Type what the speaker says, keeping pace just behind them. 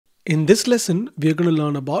In this lesson, we are going to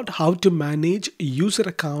learn about how to manage user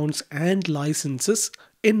accounts and licenses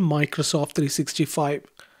in Microsoft 365.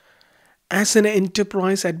 As an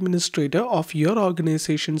enterprise administrator of your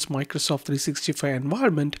organization's Microsoft 365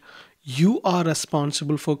 environment, you are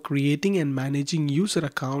responsible for creating and managing user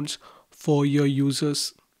accounts for your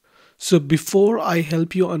users. So before I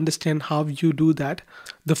help you understand how you do that,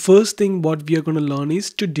 the first thing what we are going to learn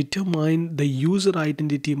is to determine the user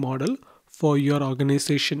identity model for your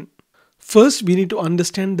organization. First, we need to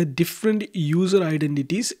understand the different user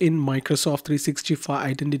identities in Microsoft 365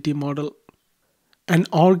 identity model. An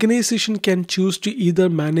organization can choose to either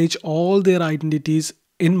manage all their identities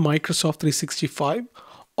in Microsoft 365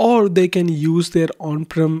 or they can use their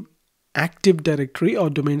on-prem Active Directory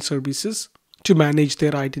or domain services to manage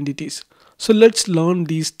their identities. So let's learn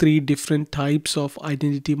these three different types of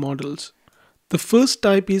identity models. The first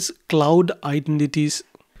type is cloud identities.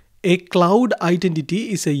 A cloud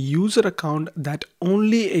identity is a user account that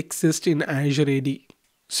only exists in Azure AD.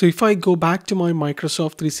 So if I go back to my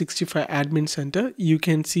Microsoft 365 Admin Center, you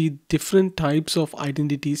can see different types of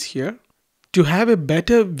identities here. To have a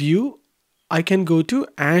better view, I can go to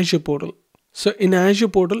Azure Portal. So in Azure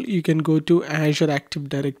Portal, you can go to Azure Active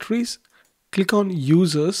Directories, click on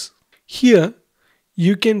Users. Here,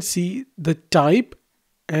 you can see the type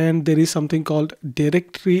and there is something called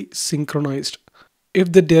Directory Synchronized.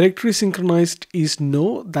 If the directory synchronized is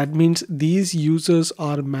no, that means these users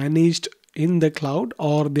are managed in the cloud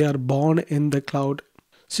or they are born in the cloud.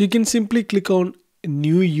 So you can simply click on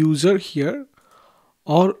new user here,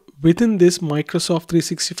 or within this Microsoft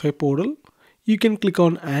 365 portal, you can click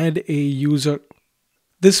on add a user.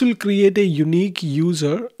 This will create a unique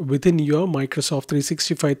user within your Microsoft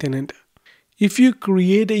 365 tenant. If you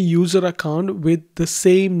create a user account with the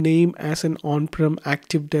same name as an on-prem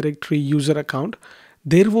Active Directory user account,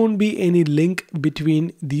 there won't be any link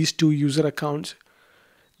between these two user accounts.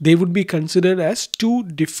 They would be considered as two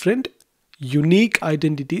different unique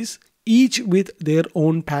identities, each with their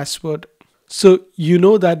own password. So you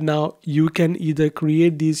know that now you can either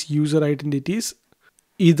create these user identities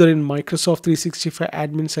either in Microsoft 365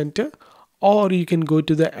 Admin Center, or you can go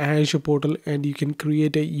to the Azure portal and you can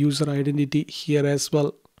create a user identity here as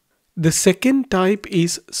well. The second type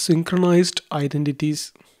is synchronized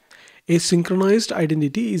identities. A synchronized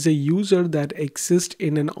identity is a user that exists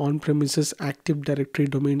in an on-premises Active Directory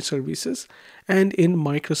domain services and in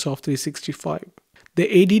Microsoft 365.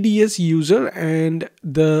 The ADDS user and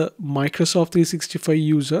the Microsoft 365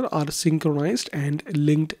 user are synchronized and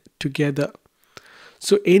linked together.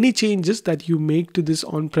 So any changes that you make to this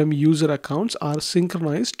on-prem user accounts are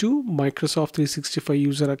synchronized to Microsoft 365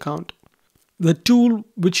 user account. The tool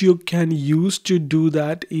which you can use to do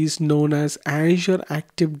that is known as Azure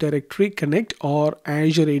Active Directory Connect or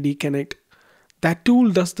Azure AD Connect. That tool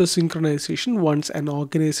does the synchronization once an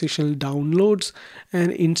organization downloads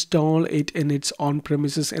and install it in its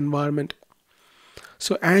on-premises environment.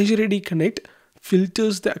 So Azure AD Connect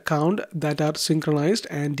filters the account that are synchronized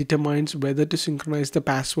and determines whether to synchronize the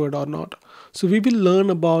password or not. So we will learn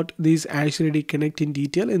about these Azure AD Connect in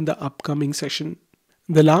detail in the upcoming session.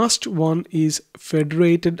 The last one is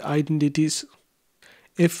federated identities.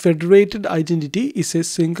 A federated identity is a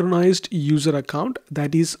synchronized user account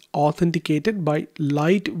that is authenticated by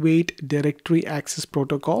lightweight directory access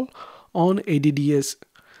protocol on ADDS.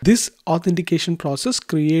 This authentication process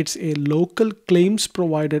creates a local claims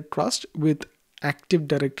provider trust with Active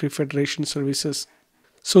Directory Federation services.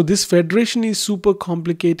 So this federation is super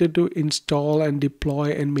complicated to install and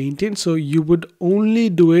deploy and maintain. So you would only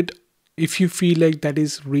do it if you feel like that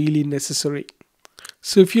is really necessary.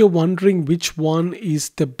 So if you're wondering which one is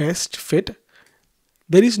the best fit,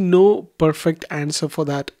 there is no perfect answer for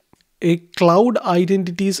that. A cloud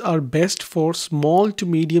identities are best for small to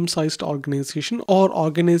medium sized organizations or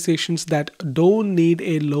organizations that don't need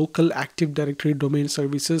a local Active Directory domain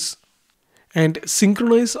services. And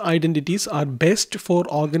synchronized identities are best for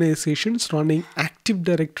organizations running Active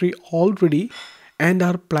Directory already and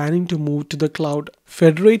are planning to move to the cloud.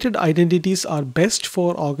 Federated identities are best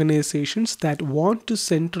for organizations that want to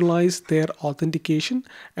centralize their authentication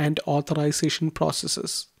and authorization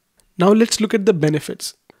processes. Now let's look at the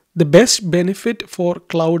benefits. The best benefit for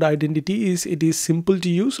cloud identity is it is simple to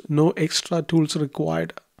use, no extra tools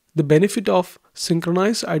required. The benefit of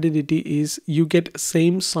synchronized identity is you get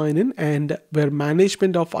same sign-in and where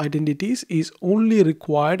management of identities is only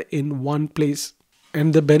required in one place.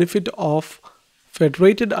 And the benefit of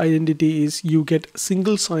federated identity is you get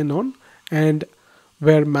single sign-on and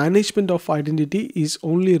where management of identity is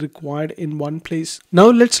only required in one place. Now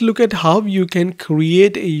let's look at how you can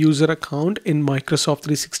create a user account in Microsoft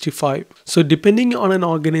 365. So depending on an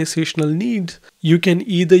organizational need, you can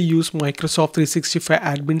either use Microsoft 365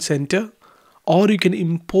 Admin Center, or you can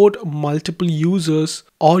import multiple users,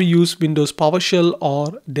 or use Windows PowerShell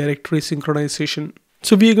or directory synchronization.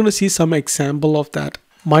 So we are going to see some example of that.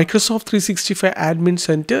 Microsoft 365 Admin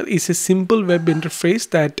Center is a simple web interface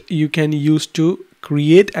that you can use to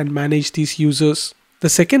create and manage these users. The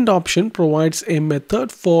second option provides a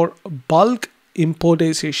method for bulk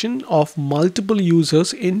importation of multiple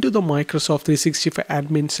users into the Microsoft 365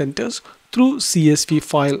 Admin Centers through CSV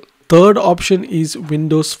file. Third option is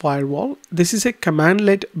Windows Firewall. This is a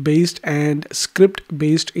commandlet based and script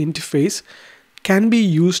based interface, can be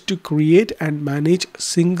used to create and manage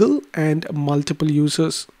single and multiple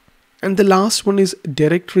users. And the last one is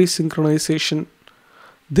directory synchronization.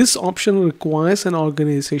 This option requires an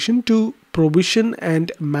organization to provision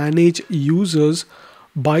and manage users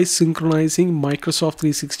by synchronizing Microsoft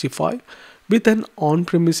 365 with an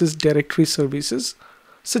on-premises directory services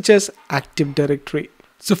such as Active Directory.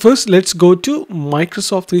 So first, let's go to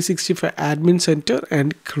Microsoft 365 Admin Center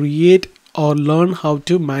and create or learn how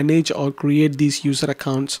to manage or create these user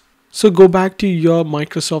accounts. So go back to your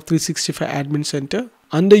Microsoft 365 Admin Center.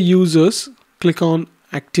 Under Users, click on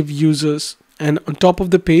Active Users, and on top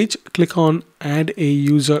of the page, click on Add a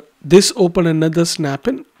User. This open another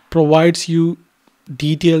snap-in, provides you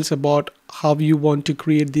details about how you want to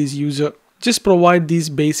create this user. Just provide these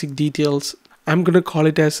basic details. I'm going to call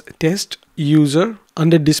it as test user.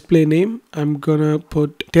 Under display name, I'm going to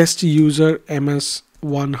put test user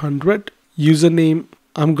MS-100. Username,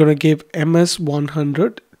 I'm going to give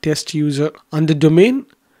MS-100 test user. Under domain,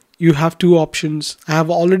 you have two options. I have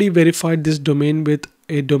already verified this domain with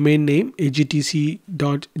a domain name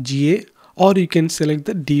agtc.ga, or you can select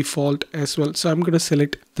the default as well. So I'm going to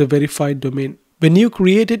select the verified domain. When you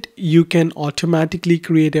create it, you can automatically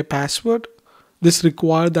create a password. This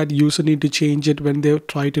requires that user need to change it when they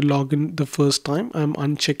try to log in the first time. I'm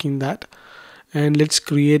unchecking that, and let's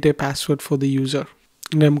create a password for the user.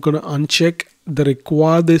 And I'm going to uncheck the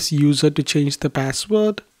require this user to change the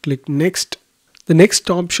password. Click next. The next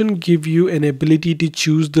option gives you an ability to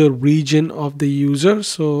choose the region of the user.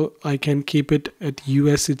 So I can keep it at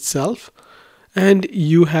US itself. And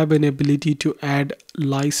you have an ability to add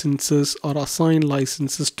licenses or assign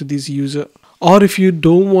licenses to this user. Or if you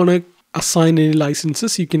don't want to assign any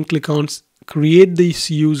licenses, you can click on create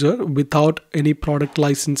this user without any product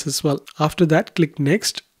license as well. After that, click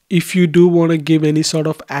next. If you do want to give any sort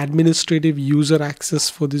of administrative user access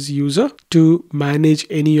for this user to manage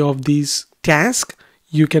any of these tasks,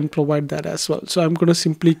 you can provide that as well. So I'm going to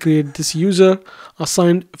simply create this user,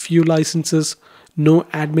 assign a few licenses, no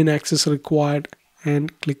admin access required,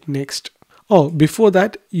 and click next. Oh, before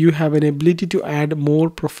that, you have an ability to add more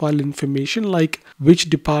profile information like which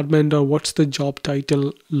department or what's the job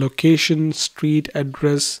title, location, street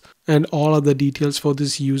address, and all other details for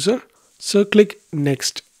this user. So click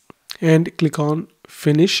next and click on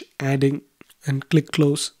finish adding and click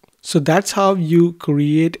close. So that's how you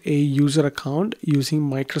create a user account using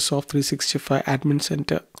Microsoft 365 Admin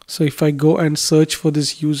Center. So if I go and search for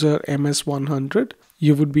this user MS-100,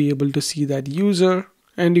 you would be able to see that user,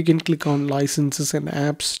 and you can click on licenses and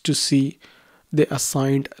apps to see the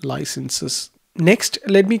assigned licenses. Next,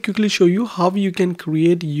 let me quickly show you how you can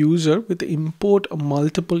create user with import a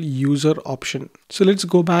multiple user option. So let's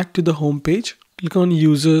go back to the home page, click on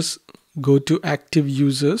users, go to active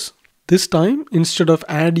users. This time, instead of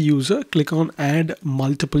add user, click on add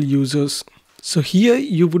multiple users. So here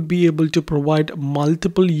you would be able to provide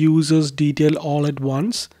multiple users detail all at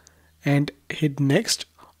once and hit next,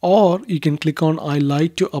 or you can click on I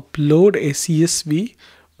like to upload a CSV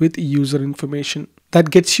with user information.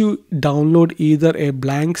 That gets you download either a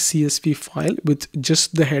blank CSV file with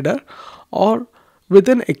just the header or with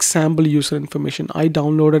an example user information. I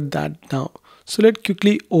downloaded that now. So let's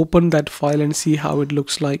quickly open that file and see how it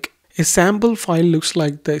looks like. A sample file looks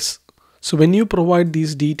like this. So when you provide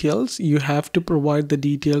these details, you have to provide the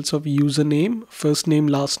details of username, first name,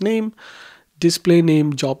 last name, display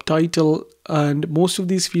name, job title, and most of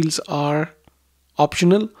these fields are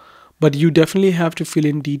optional, but you definitely have to fill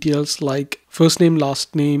in details like first name,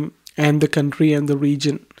 last name, and the country and the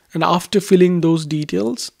region. And after filling those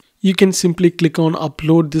details, you can simply click on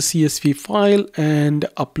upload the CSV file and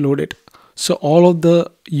upload it. So all of the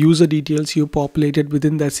user details you populated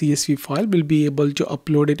within that CSV file will be able to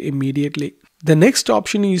upload it immediately. The next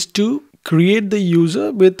option is to create the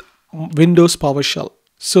user with Windows PowerShell.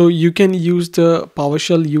 So you can use the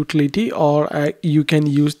PowerShell utility, or you can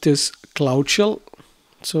use this Cloud Shell.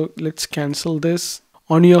 So let's cancel this.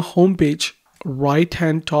 On your home page, right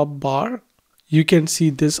hand top bar, you can see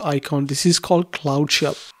this icon. This is called Cloud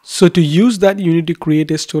Shell. So to use that, you need to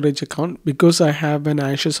create a storage account. Because I have an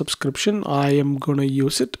Azure subscription, I am gonna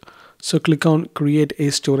use it. So click on create a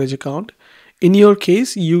storage account. In your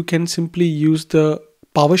case, you can simply use the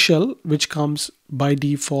PowerShell, which comes by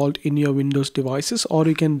default in your Windows devices, or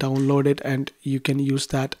you can download it and you can use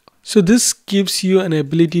that. So this gives you an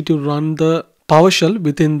ability to run the PowerShell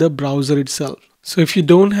within the browser itself. So if you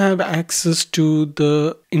don't have access to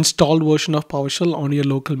the installed version of PowerShell on your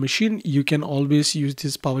local machine, you can always use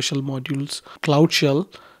these PowerShell modules, Cloud Shell,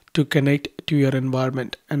 to connect to your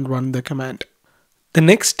environment and run the command. The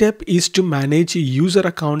next step is to manage user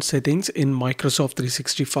account settings in Microsoft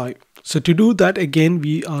 365. So to do that, again,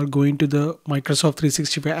 we are going to the Microsoft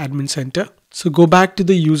 365 Admin Center. So go back to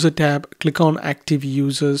the user tab, click on active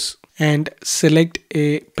users and select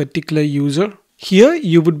a particular user. Here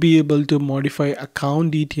you would be able to modify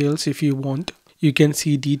account details if you want. You can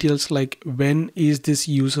see details like when is this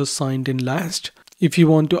user signed in last. If you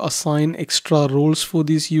want to assign extra roles for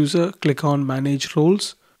this user, click on manage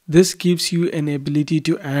roles. This gives you an ability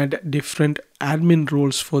to add different admin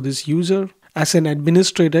roles for this user. As an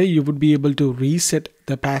administrator, you would be able to reset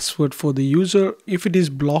the password for the user. If it is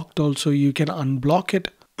blocked also, you can unblock it.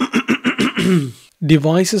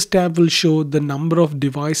 Devices tab will show the number of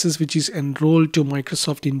devices which is enrolled to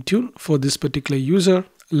Microsoft Intune for this particular user.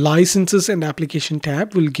 Licenses and application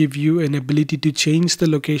tab will give you an ability to change the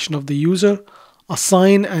location of the user,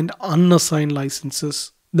 assign and unassign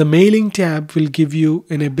licenses. The mailing tab will give you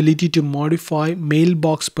an ability to modify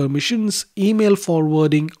mailbox permissions, email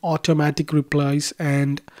forwarding, automatic replies,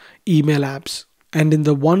 and email apps. And in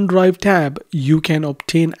the OneDrive tab, you can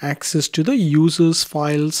obtain access to the user's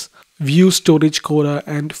files, view storage quota,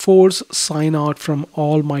 and force sign out from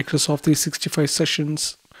all Microsoft 365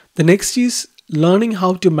 sessions. The next is learning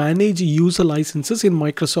how to manage user licenses in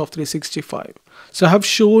Microsoft 365. So I have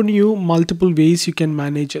shown you multiple ways you can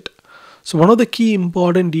manage it. So one of the key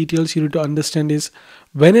important details you need to understand is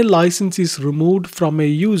when a license is removed from a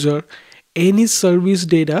user, any service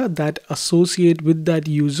data that associate with that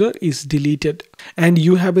user is deleted, and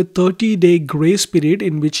you have a 30-day grace period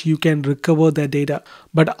in which you can recover that data.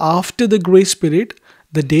 But after the grace period,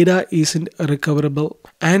 the data isn't recoverable.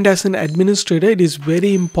 And as an administrator, it is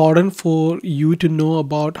very important for you to know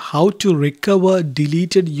about how to recover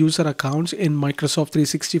deleted user accounts in Microsoft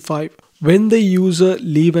 365. When the user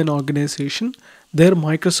leave an organization, their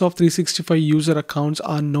Microsoft 365 user accounts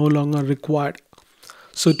are no longer required.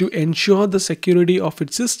 So to ensure the security of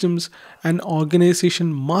its systems, an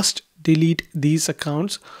organization must delete these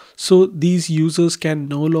accounts so these users can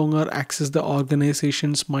no longer access the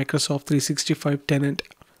organization's Microsoft 365 tenant.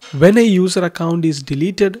 When a user account is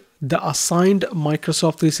deleted, the assigned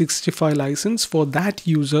Microsoft 365 license for that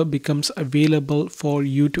user becomes available for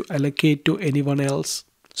you to allocate to anyone else.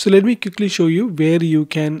 So let me quickly show you where you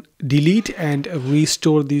can delete and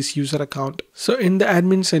restore this user account. So in the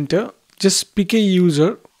admin center, just pick a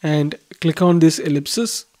user and click on this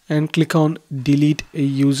ellipsis and click on delete a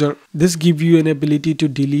user. This gives you an ability to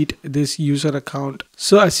delete this user account.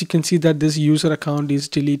 So as you can see that this user account is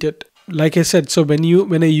deleted. Like I said, so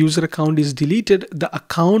when a user account is deleted, the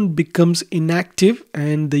account becomes inactive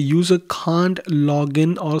and the user can't log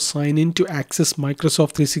in or sign in to access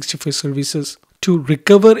Microsoft 365 services. To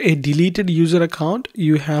recover a deleted user account,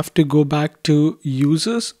 you have to go back to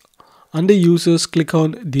users. Under users, click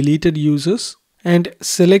on deleted users and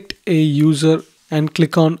select a user and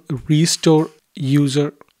click on restore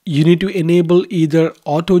user. You need to enable either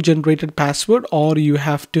auto-generated password or you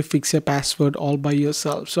have to fix a password all by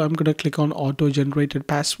yourself. So I'm going to click on auto-generated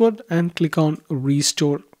password and click on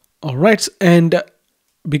restore. Alright, and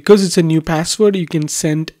because it's a new password, you can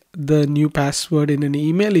send the new password in an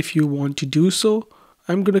email if you want to do so.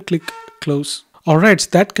 I'm going to click close. Alright, so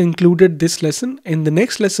that concluded this lesson. In the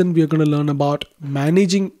next lesson, we are going to learn about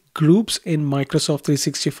managing groups in Microsoft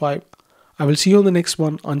 365. I will see you on the next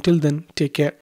one. Until then, take care.